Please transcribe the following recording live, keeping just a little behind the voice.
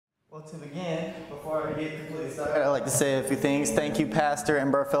Well, to begin, before I get completely started, I'd like to say a few things. Thank you, Pastor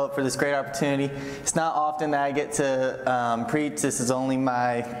and Brother Philip, for this great opportunity. It's not often that I get to preach. This is only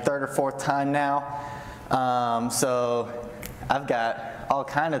my third or fourth time now. So I've got all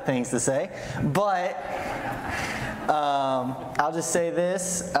kind of things to say. But I'll just say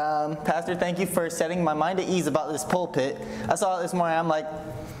this. Pastor, thank you for setting my mind at ease about this pulpit. I saw it this morning. I'm like,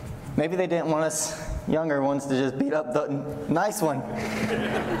 maybe they didn't want us younger ones to just beat up the nice one.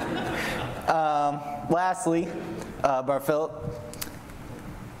 Lastly, Brother Philip,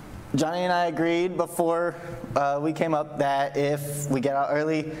 Johnny and I agreed before we came up that if we get out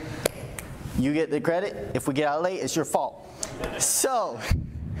early, you get the credit. If we get out late, it's your fault. So,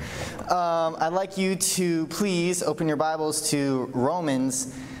 I'd like you to please open your Bibles to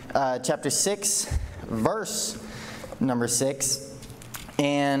Romans chapter 6, verse number 6.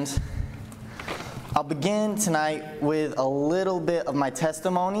 And I'll begin tonight with a little bit of my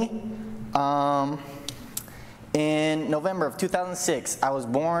testimony. In November of 2006, I was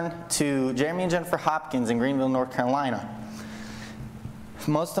born to Jeremy and Jennifer Hopkins in Greenville, North Carolina.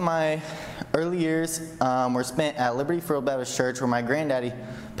 Most of my early years were spent at Liberty Field Baptist Church, where my granddaddy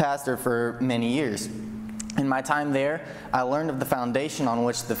pastored for many years. In my time there, I learned of the foundation on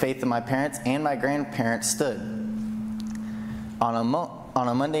which the faith of my parents and my grandparents stood. On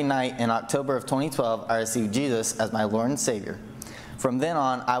a Monday night in October of 2012, I received Jesus as my Lord and Savior. From then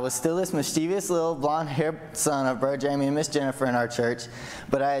on, I was still this mischievous little blonde-haired son of Brother Jeremy and Miss Jennifer in our church,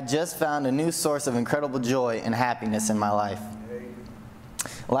 but I had just found a new source of incredible joy and happiness in my life.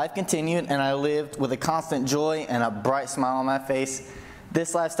 Life continued, and I lived with a constant joy and a bright smile on my face.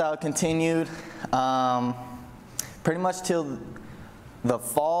 This lifestyle continued pretty much till the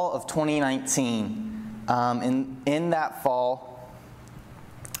fall of 2019. In that fall,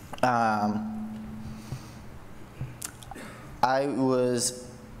 I was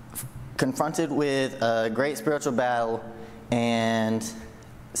confronted with a great spiritual battle, and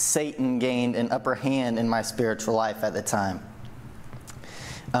Satan gained an upper hand in my spiritual life at the time.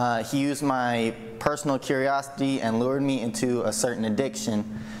 He used my personal curiosity and lured me into a certain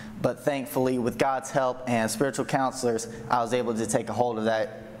addiction, but thankfully, with God's help and spiritual counselors, I was able to take a hold of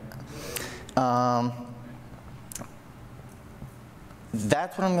that.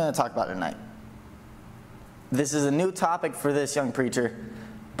 That's what I'm going to talk about tonight. This is a new topic for this young preacher,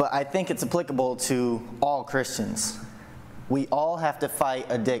 but I think it's applicable to all Christians. We all have to fight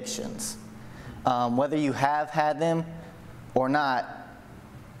addictions. Whether you have had them or not,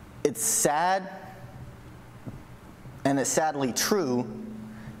 it's sad, and it's sadly true,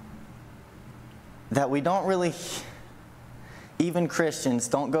 that we don't really, even Christians,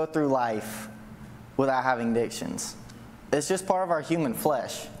 don't go through life without having addictions. It's just part of our human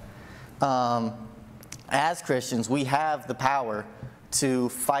flesh. As Christians, we have the power to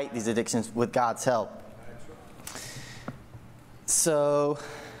fight these addictions with God's help. So,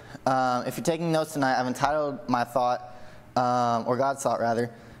 if you're taking notes tonight, I've entitled my thought, or God's thought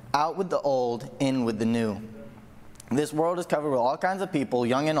rather, Out with the Old, In with the New. This world is covered with all kinds of people,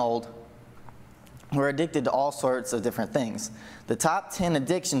 young and old, who are addicted to all sorts of different things. The top 10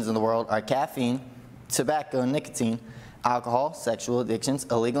 addictions in the world are caffeine, tobacco and nicotine, alcohol, sexual addictions,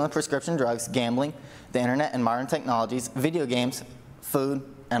 illegal and prescription drugs, gambling, the internet and modern technologies, video games, food,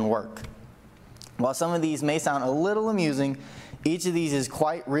 and work. While some of these may sound a little amusing, each of these is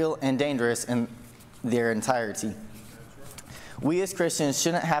quite real and dangerous in their entirety. We as Christians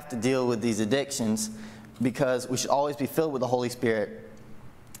shouldn't have to deal with these addictions because we should always be filled with the Holy Spirit.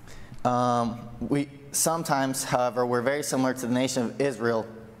 Sometimes, however, we're very similar to the nation of Israel.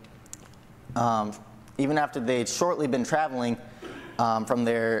 Even after they'd shortly been traveling from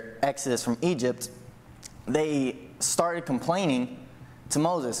their exodus from Egypt, they started complaining to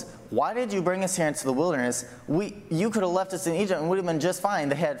Moses, "Why did you bring us here into the wilderness? You could have left us in Egypt and we'd have been just fine.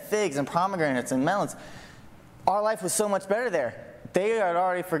 They had figs and pomegranates and melons. Our life was so much better there." They had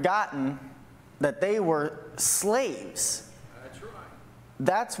already forgotten that they were slaves. That's right.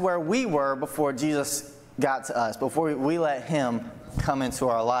 That's where we were before Jesus got to us, before we let him come into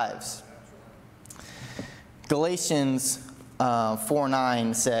our lives. Galatians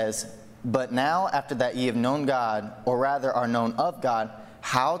 4:9 says, "But now after that ye have known God, or rather are known of God,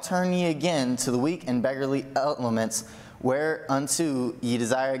 how turn ye again to the weak and beggarly elements, whereunto ye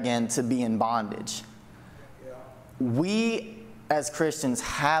desire again to be in bondage?" Yeah. We as Christians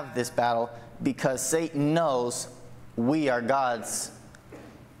have this battle because Satan knows we are God's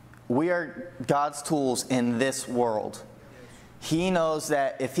tools in this world. He knows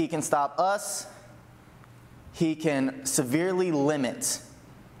that if he can stop us, he can severely limit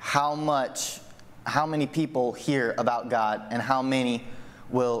how many people hear about God and how many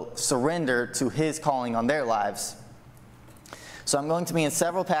will surrender to his calling on their lives. So I'm going to be in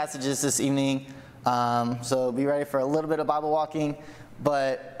several passages this evening, so be ready for a little bit of Bible walking.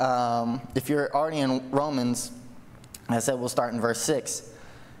 But if you're already in Romans, I said we'll start in verse 6.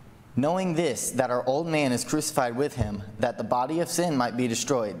 Knowing this, that our old man is crucified with him, that the body of sin might be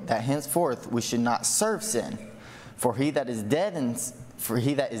destroyed, that henceforth we should not serve sin. For he that is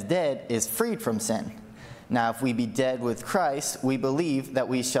dead is freed from sin. Now if we be dead with Christ, we believe that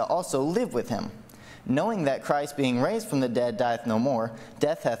we shall also live with him. Knowing that Christ being raised from the dead dieth no more,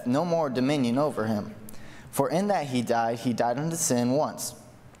 death hath no more dominion over him. For in that he died unto sin once.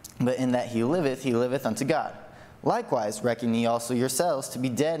 But in that he liveth unto God. Likewise, reckon ye also yourselves to be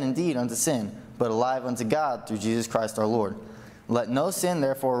dead indeed unto sin, but alive unto God through Jesus Christ our Lord. Let no sin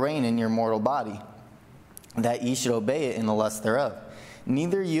therefore reign in your mortal body, that ye should obey it in the lust thereof.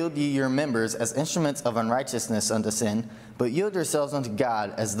 Neither yield ye your members as instruments of unrighteousness unto sin, but yield yourselves unto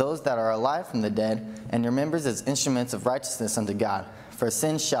God as those that are alive from the dead, and your members as instruments of righteousness unto God. For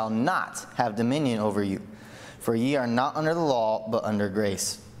sin shall not have dominion over you, for ye are not under the law, but under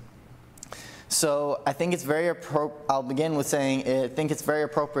grace. So I think it's very appropriate. I'll begin with saying I think it's very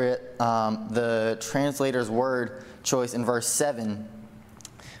appropriate, the translator's word choice in verse 7.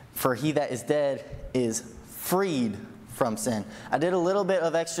 For he that is dead is freed from sin. I did a little bit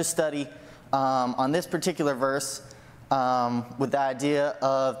of extra study on this particular verse with the idea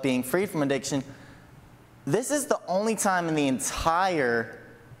of being freed from addiction. This is the only time in the entire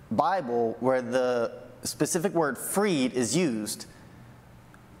Bible where the specific word freed is used.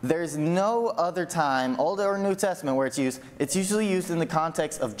 There's no other time, Old or New Testament, where it's used. It's usually used in the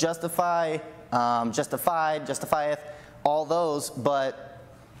context of justify, justified, justifieth, all those. But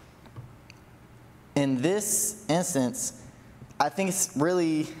in this instance, I think it's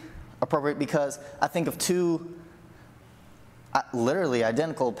really appropriate because I think of two literally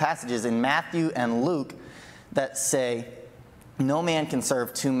identical passages in Matthew and Luke that say, no man can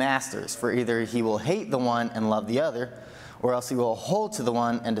serve two masters, for either he will hate the one and love the other, or else he will hold to the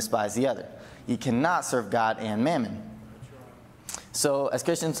one and despise the other. You cannot serve God and mammon. So as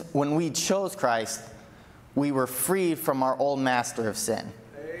Christians, when we chose Christ, we were freed from our old master of sin.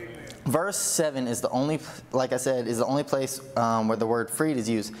 Amen. Verse 7 is the only, like I said, is the only place where the word freed is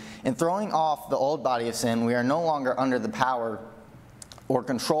used. In throwing off the old body of sin, we are no longer under the power or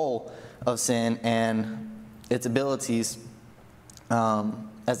control of sin and its abilities.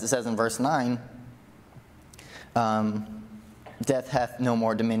 As it says in verse 9, death hath no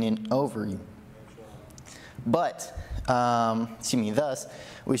more dominion over you. But, thus,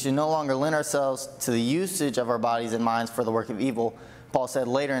 we should no longer lend ourselves to the usage of our bodies and minds for the work of evil. Paul said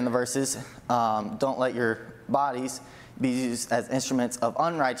later in the verses, don't let your bodies be used as instruments of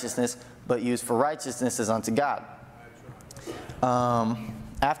unrighteousness, but used for righteousness as unto God.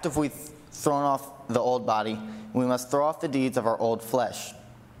 After we've thrown off the old body, we must throw off the deeds of our old flesh.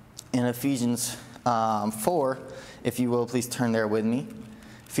 In Ephesians 4, if you will, please turn there with me.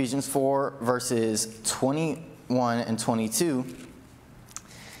 Ephesians 4, verses 21 and 22.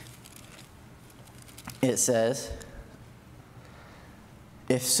 It says,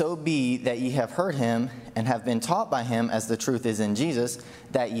 if so be that ye have heard him, and have been taught by him as the truth is in Jesus,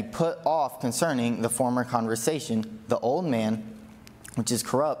 that ye put off concerning the former conversation the old man, which is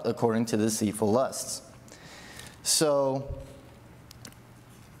corrupt according to the deceitful lusts. So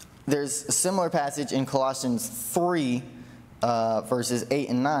there's a similar passage in Colossians 3, verses 8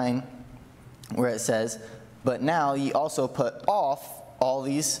 and 9, where it says, but now ye also put off all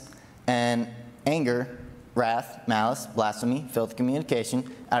these, and anger, wrath, malice, blasphemy, filthy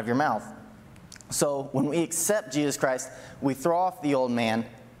communication out of your mouth. So when we accept Jesus Christ, we throw off the old man.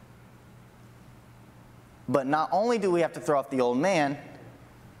 But not only do we have to throw off the old man,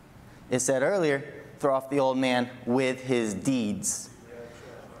 it said earlier, throw off the old man with his deeds.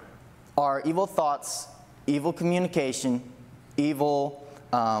 Our evil thoughts, evil communication, evil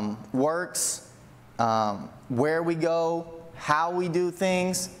works, where we go, how we do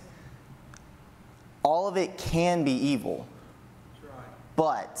things, all of it can be evil.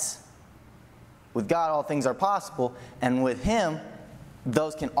 But with God, all things are possible, and with him,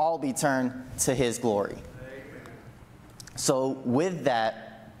 those can all be turned to his glory. So with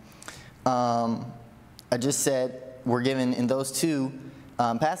that, I just said we're given in those two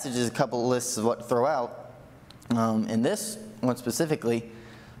passages a couple of lists of what to throw out. In this one specifically,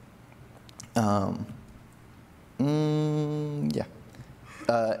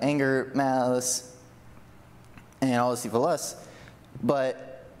 anger, malice, and all this evil lust.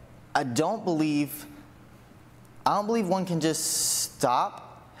 But I don't believe one can just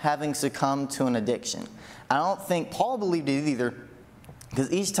stop having succumbed to an addiction. I don't think Paul believed it either.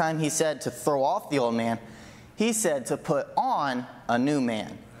 Because each time he said to throw off the old man, he said to put on a new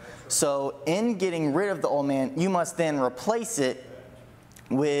man. So in getting rid of the old man, you must then replace it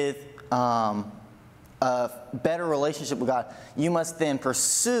with a better relationship with God. You must then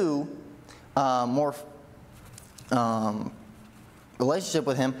pursue more relationship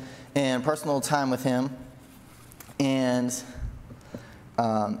with Him and personal time with Him. And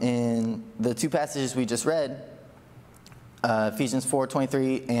in the two passages we just read, Ephesians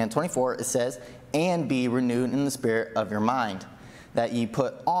 4:23 and 24, it says, "And be renewed in the spirit of your mind, that ye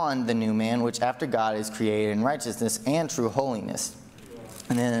put on the new man, which after God is created in righteousness and true holiness."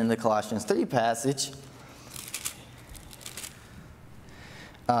 And then in the Colossians 3 passage,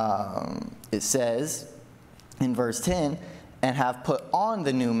 it says in verse 10, "And have put on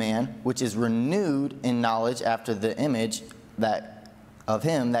the new man, which is renewed in knowledge after the image of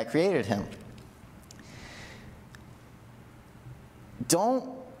him that created him." Don't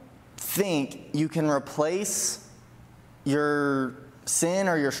think you can replace your sin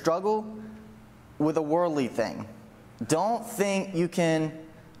or your struggle with a worldly thing. Don't think you can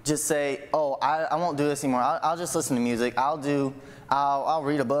just say, "Oh, I won't do this anymore. I'll just listen to music. I'll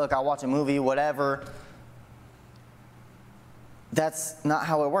read a book. I'll watch a movie, whatever." That's not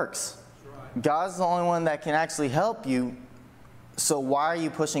how it works. God's the only one that can actually help you. So why are you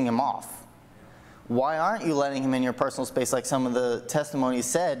pushing Him off? Why aren't you letting Him in your personal space like some of the testimonies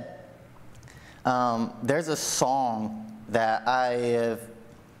said? There's a song that I have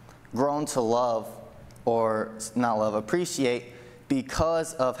grown to love, or not love, appreciate,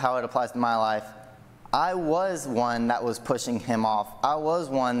 because of how it applies to my life. I was one that was pushing Him off. I was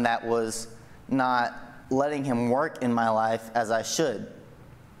one that was not letting Him work in my life as I should.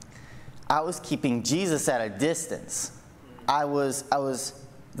 I was keeping Jesus at a distance.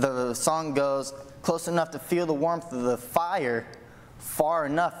 The song goes, close enough to feel the warmth of the fire, far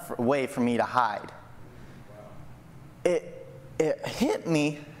enough away for me to hide. It hit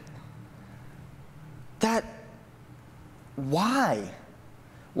me that why?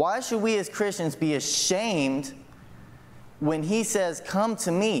 Why should we as Christians be ashamed when He says, "Come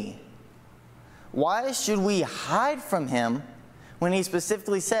to me"? Why should we hide from Him when He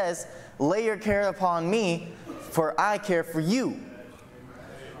specifically says, "Lay your care upon me, for I care for you"?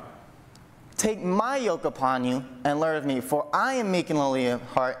 "Take my yoke upon you and learn of me, for I am meek and lowly of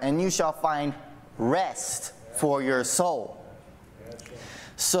heart, and you shall find rest for your soul."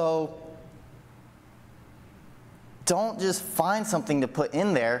 So don't just find something to put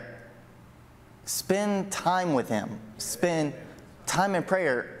in there. Spend time with Him. Spend time in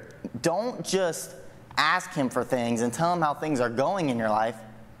prayer. Don't just ask Him for things and tell Him how things are going in your life.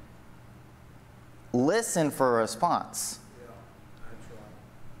 Listen for a response.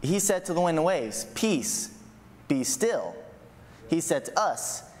 He said to the wind and waves, "Peace, be still." He said to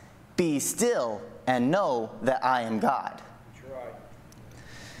us, "Be still and know that I am God."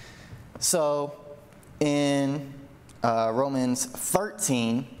 So in Romans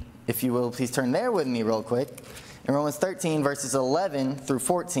 13, if you will, please turn there with me real quick. In Romans 13, verses 11 through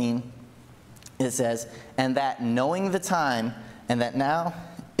 14, it says, "And that knowing the time, and that now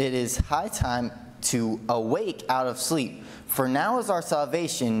it is high time to awake out of sleep. For now is our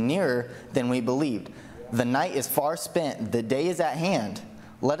salvation nearer than we believed. The night is far spent, the day is at hand.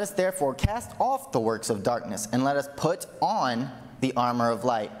 Let us therefore cast off the works of darkness, and let us put on the armor of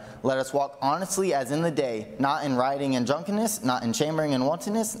light. Let us walk honestly as in the day, not in rioting and drunkenness, not in chambering and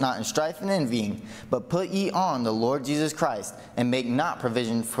wantonness, not in strife and envying. But put ye on the Lord Jesus Christ, and make not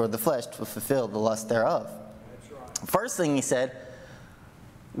provision for the flesh to fulfill the lust thereof." First thing he said,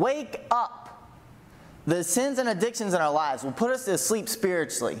 wake up. The sins and addictions in our lives will put us to sleep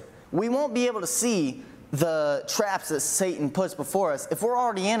spiritually. We won't be able to see the traps that Satan puts before us if we're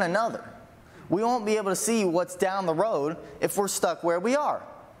already in another. We won't be able to see what's down the road if we're stuck where we are.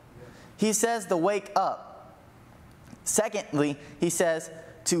 He says to wake up. Secondly, he says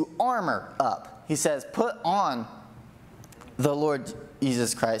to armor up. He says put on the Lord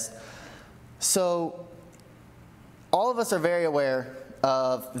Jesus Christ. So all of us are very aware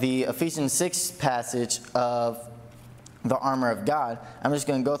of the Ephesians 6 passage of the armor of God. I'm just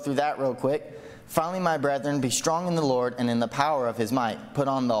going to go through that real quick. "Finally, my brethren, be strong in the Lord and in the power of His might. Put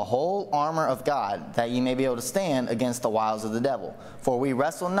on the whole armor of God, that ye may be able to stand against the wiles of the devil. For we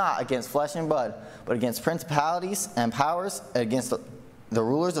wrestle not against flesh and blood, but against principalities and powers, against the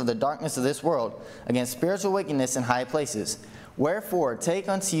rulers of the darkness of this world, against spiritual wickedness in high places. Wherefore, take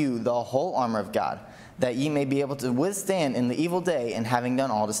unto you the whole armor of God, that ye may be able to withstand in the evil day, and having done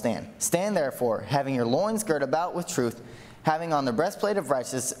all to stand. Stand therefore, having your loins girt about with truth, having on the breastplate of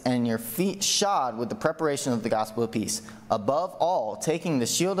righteousness and your feet shod with the preparation of the gospel of peace. Above all, taking the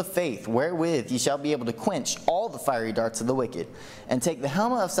shield of faith, wherewith ye shall be able to quench all the fiery darts of the wicked, and take the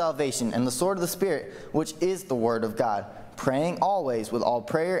helmet of salvation and the sword of the Spirit, which is the word of God, praying always with all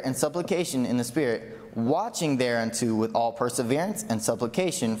prayer and supplication in the Spirit, watching thereunto with all perseverance and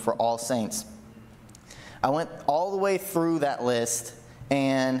supplication for all saints. I went all the way through that list,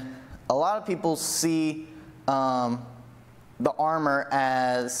 and a lot of people see the armor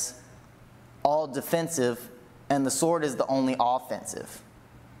as all defensive and the sword is the only offensive.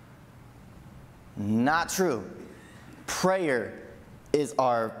 Not true. Prayer is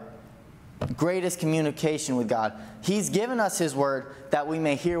our greatest communication with God. He's given us His word that we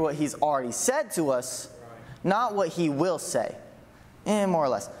may hear what He's already said to us, not what He will say, more or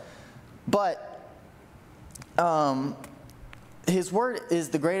less. But His word is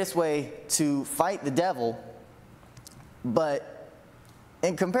the greatest way to fight the devil. But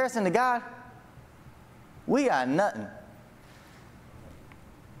in comparison to God, we got nothing.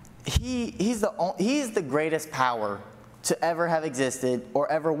 He's the greatest power to ever have existed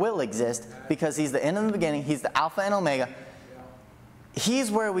or ever will exist, because He's the end and the beginning. He's the Alpha and Omega. He's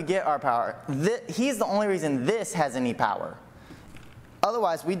where we get our power. He's the only reason this has any power.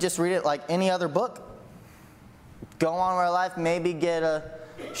 Otherwise, we just read it like any other book. Go on with our life, maybe get a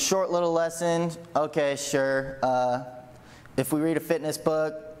short little lesson. Okay, sure. If we read a fitness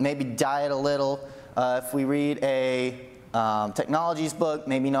book, maybe diet a little. If we read a technologies book,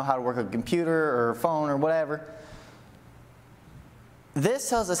 maybe know how to work a computer or phone or whatever. This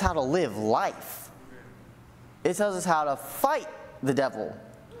tells us how to live life. It tells us how to fight the devil.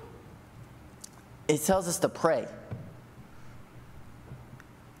 It tells us to pray.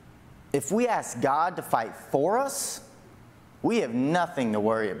 If we ask God to fight for us, we have nothing to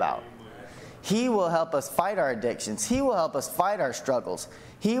worry about. He will help us fight our addictions. He will help us fight our struggles.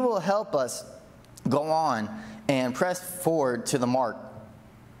 He will help us go on and press forward to the mark.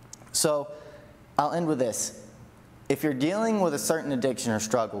 So I'll end with this. If you're dealing with a certain addiction or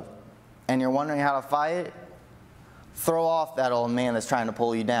struggle and you're wondering how to fight it, throw off that old man that's trying to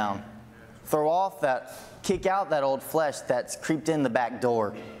pull you down. Kick out that old flesh that's creeped in the back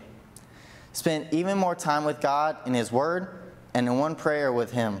door. Spend even more time with God in His Word and in one prayer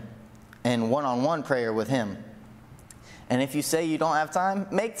with Him. And one-on-one prayer with Him. And if you say you don't have time,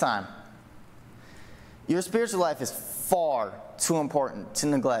 make time. Your spiritual life is far too important to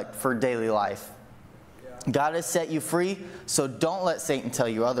neglect for daily life. God has set you free, so don't let Satan tell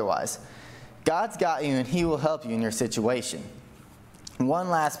you otherwise. God's got you and He will help you in your situation. One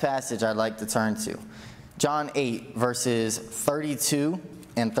last passage I'd like to turn to. John 8, verses 32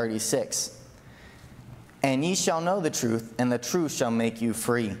 and 36. And ye shall know the truth, and the truth shall make you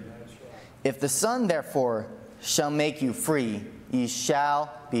free. If the Son, therefore, shall make you free, ye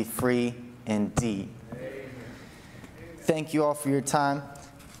shall be free indeed. Amen. Thank you all for your time.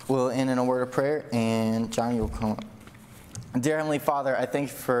 We'll end in a word of prayer, and Johnny will come up. Dear Heavenly Father, I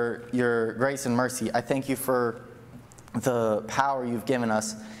thank you for your grace and mercy. I thank you for the power you've given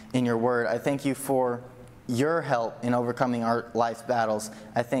us in your word. I thank you for your help in overcoming our life's battles.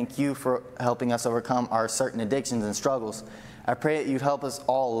 I thank you for helping us overcome our certain addictions and struggles. I pray that you'd help us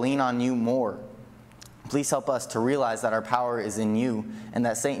all lean on you more. Please help us to realize that our power is in you and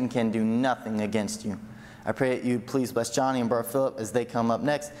that Satan can do nothing against you. I pray that you'd please bless Johnny and Brother Philip as they come up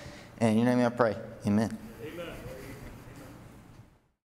next. And in your name I pray. Amen.